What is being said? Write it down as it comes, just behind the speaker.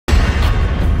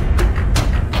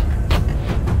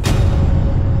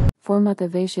Format e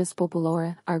veshjes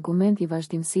popullore, argument I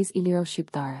vazhdimësisë Iliro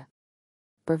shqiptare.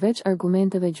 Përveç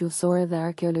argumenteve gjuhësore dhe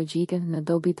arkeologjike në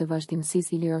dobi të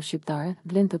vazhdimësisë Iliro shqiptare,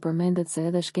 vlen të përmendet se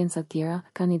edhe shkencat tjera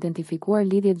kanë identifikuar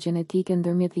lidhjet gjenetike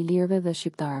ndërmjet ilirëve dhe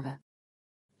shqiptarëve.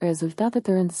 Rezultate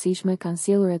të rëndësishme kanë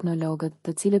sjellur etnologët,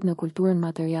 të cilët në kulturën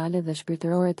materiale dhe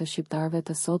shpirtërore të shqiptarëve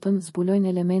të sotëm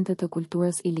zbulojnë elemente të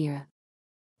kulturës ilire.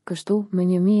 Kështu, më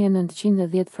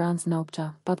 1910 Franz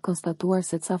Nopcha pat konstatuar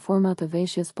se ca forma të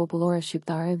veshjes popullore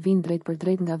shqiptare vijnë drejt për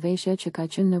drejt nga veshja që ka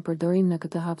qenë në përdorim në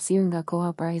këtë hapësirë nga koha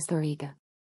prahistorike.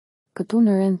 Këtu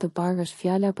në rend të parë është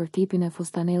fjala për tipin e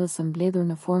fustanellës së mbledhur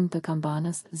në formë të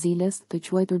kambanës, ziles, të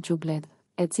quajtur xhublet,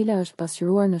 e cila është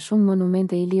pasqyruar në shumë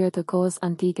monumente ilire të kohës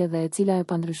antike dhe e cila e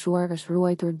pandryshuar është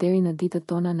ruajtur deri në ditët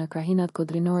tona në krahinat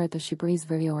kodrinore të Shqipërisë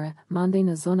Veriore, mandej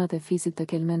në zonat e fisit të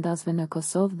kelmendasve në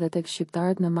Kosovë dhe tek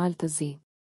shqiptarët në Mal të Zi.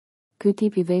 Ky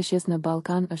tip I veshjes në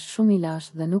Ballkan është shumë I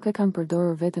lashtë dhe nuk e kanë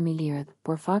përdorur vetëm ilirët,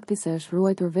 por fakti se është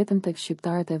ruajtur vetëm tek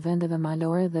shqiptarët e vendeve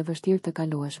malore dhe vështirë të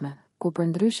kalueshme, ku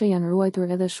përndryshe janë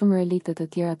ruajtur edhe shumë relikte të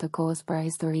tjera të kohës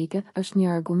parahistorike, është një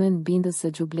argument bindës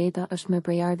se xhubleta është me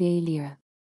prejardhje ilire.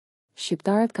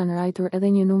 Shqiptarët kanë rajtur edhe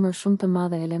një numër shumë të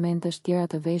madhe elementesh tjera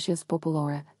të veshjes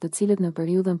popullore, të cilët në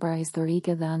periudhën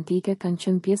parahistorike dhe antike kanë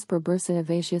qenë pjesë përbërëse e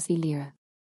veshjes ilire.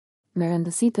 Me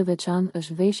rëndësi të veçantë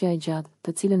është veshja e gjatë,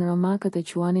 të cilën romakët e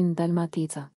quanin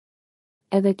dalmatica.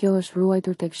 Edhe kjo është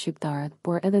ruajtur tek shqiptarët,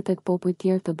 por edhe tek popujt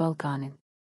tjerë të Ballkanit.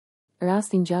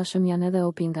 Rasti ngjashëm janë edhe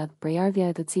opingat,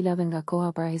 prejardhja e të cilave nga koha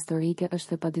parahistorike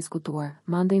është e padiskutuar,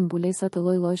 mandej mbulesa të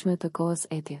lloj-llojshme të kohës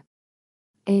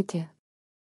etje.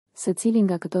 Secili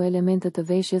nga këto elemente të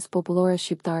veshjes popullore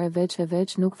shqiptare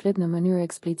veç nuk flet në mënyrë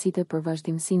eksplicite për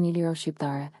vazhdimsinë iliro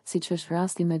shqiptare, siç është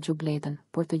rasti me xhubletën,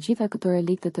 por të gjitha këto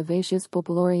relikte të veshjes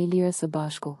popullore ilire së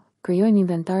bashku krijojnë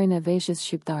inventarin e veshjes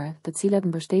shqiptare, të cilat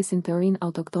mbështesin teorinë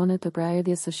autoktone të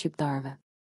praerdhjes së shqiptarëve.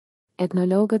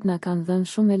 Etnologët na kanë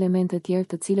dhënë shumë elemente tjerë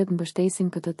të cilët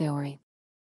mbështesin këtë teori.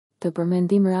 Të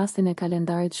përmendim rastin e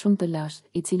kalendarit shumë të lashtë,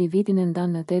 I cili vitin e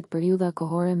ndan në 8 periudha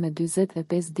kohore me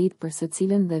 45 ditë për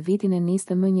secilën dhe vitin e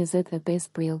niste më 25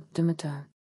 prill, dëmëtër.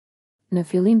 Në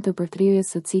fillim të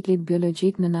përtrirjes së ciklit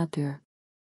biologjik në natyrë.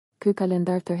 Ky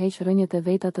kalendar tërheq rrënjët e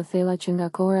veta të thella që nga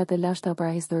kohrat e lashta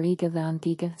parahistorike dhe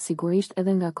antike, sigurisht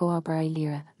edhe nga koha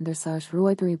parailire, ndërsa është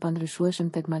ruajtur I pandryshueshëm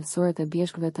tek malësorët e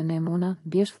bjeshkëve të Nemuna,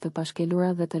 bjeshkë të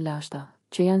pashkelura dhe të lashta,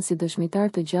 që janë si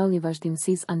dëshmitar të gjallë I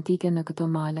vazhdimësisë antike në këto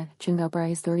male, që nga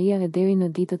prahistoria e deri në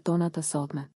ditët tona të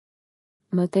sotme.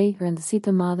 Mëtej, rëndësi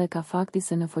të madhe ka fakti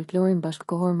se në folklorin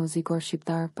bashkëkohor muzikor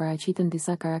shqiptar paraqiten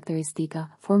disa karakteristika,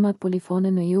 format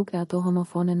polifone në jug e ato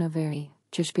homofone në veri,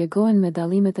 që shpjegohen me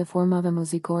dallimet e formave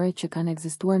muzikore që kanë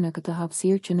ekzistuar në këtë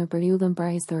hapësirë që në periudhën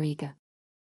parahistorike.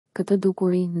 Këtë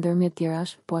dukuri, ndërmjet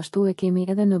tjerash, po ashtu e kemi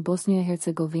edhe në Bosnjë e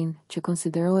Hercegovinë, që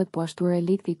konsiderohet po ashtu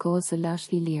relikt I kohës së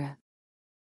lashtë ilire.